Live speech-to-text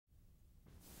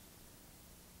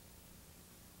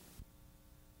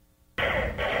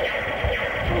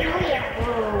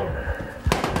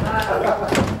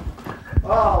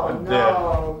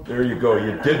There you go.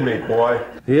 You did me, boy.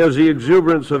 He has the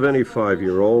exuberance of any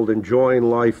 5-year-old, enjoying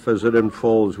life as it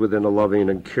unfolds within a loving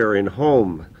and caring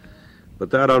home.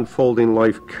 But that unfolding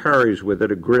life carries with it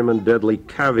a grim and deadly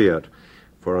caveat.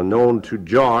 For unknown to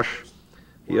Josh,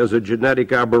 he has a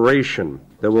genetic aberration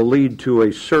that will lead to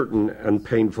a certain and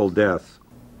painful death.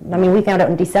 I mean, we found out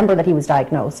in December that he was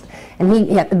diagnosed, and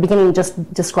he at the beginning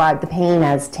just described the pain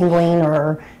as tingling,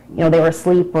 or they were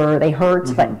asleep or they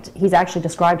hurt, but he's actually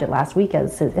described it last week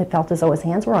as it felt as though his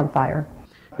hands were on fire.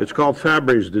 It's called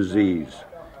Fabry's disease.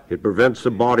 It prevents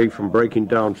the body from breaking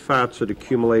down fats that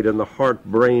accumulate in the heart,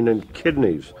 brain, and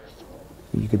kidneys.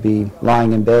 You could be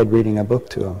lying in bed reading a book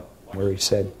to him where he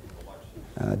said,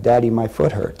 "Daddy, my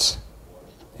foot hurts."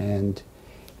 And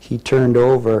he turned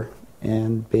over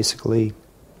and basically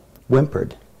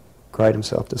whimpered, cried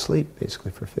himself to sleep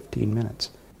basically for 15 minutes.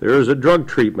 There is a drug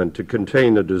treatment to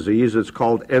contain the disease. It's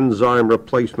called enzyme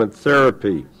replacement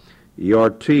therapy,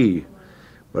 ERT,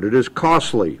 but it is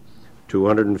costly,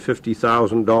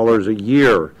 $250,000 a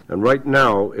year, and right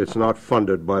now it's not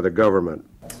funded by the government.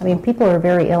 I mean, people are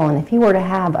very ill, and if he were to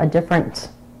have a different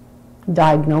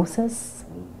diagnosis,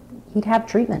 he'd have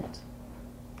treatment.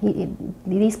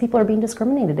 These people are being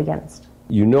discriminated against.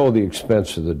 You know the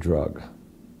expense of the drug,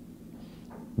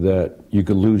 that you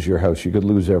could lose your house, you could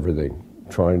lose everything,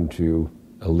 trying to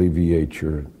alleviate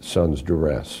your son's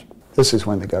duress. This is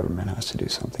when the government has to do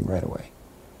something right away.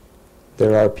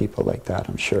 There are people like that,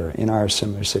 I'm sure, in our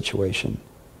similar situation,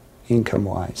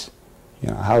 income-wise.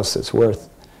 A house that's worth,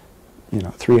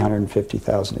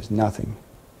 $350,000 is nothing,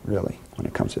 really, when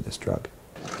it comes to this drug.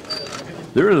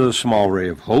 There is a small ray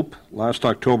of hope. Last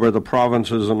October, the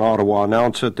provinces and Ottawa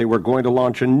announced that they were going to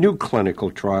launch a new clinical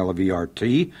trial of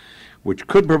ERT, which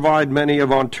could provide many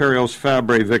of Ontario's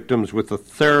Fabry victims with the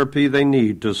therapy they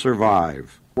need to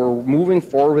survive. We're moving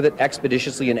forward with it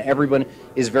expeditiously, and everyone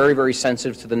is very, very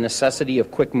sensitive to the necessity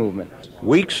of quick movement.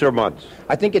 Weeks or months?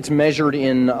 I think it's measured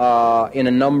in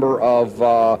a number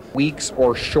of weeks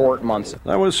or short months.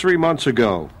 That was 3 months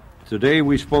ago. Today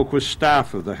we spoke with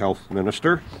staff of the health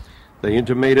minister. They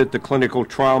intimated the clinical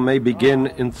trial may begin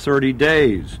in 30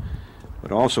 days,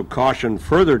 but also cautioned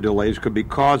further delays could be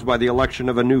caused by the election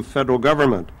of a new federal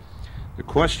government. The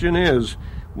question is,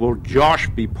 will Josh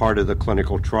be part of the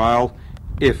clinical trial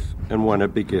if and when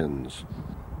it begins?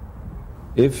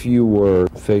 If you were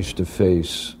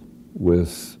face-to-face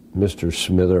with Mr.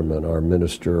 Smitherman, our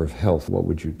Minister of Health, what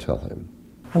would you tell him?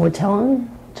 I would tell him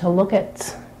to look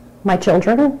at my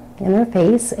children in their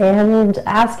face and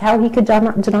ask how he could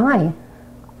deny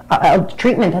a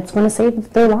treatment that's going to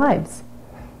save their lives.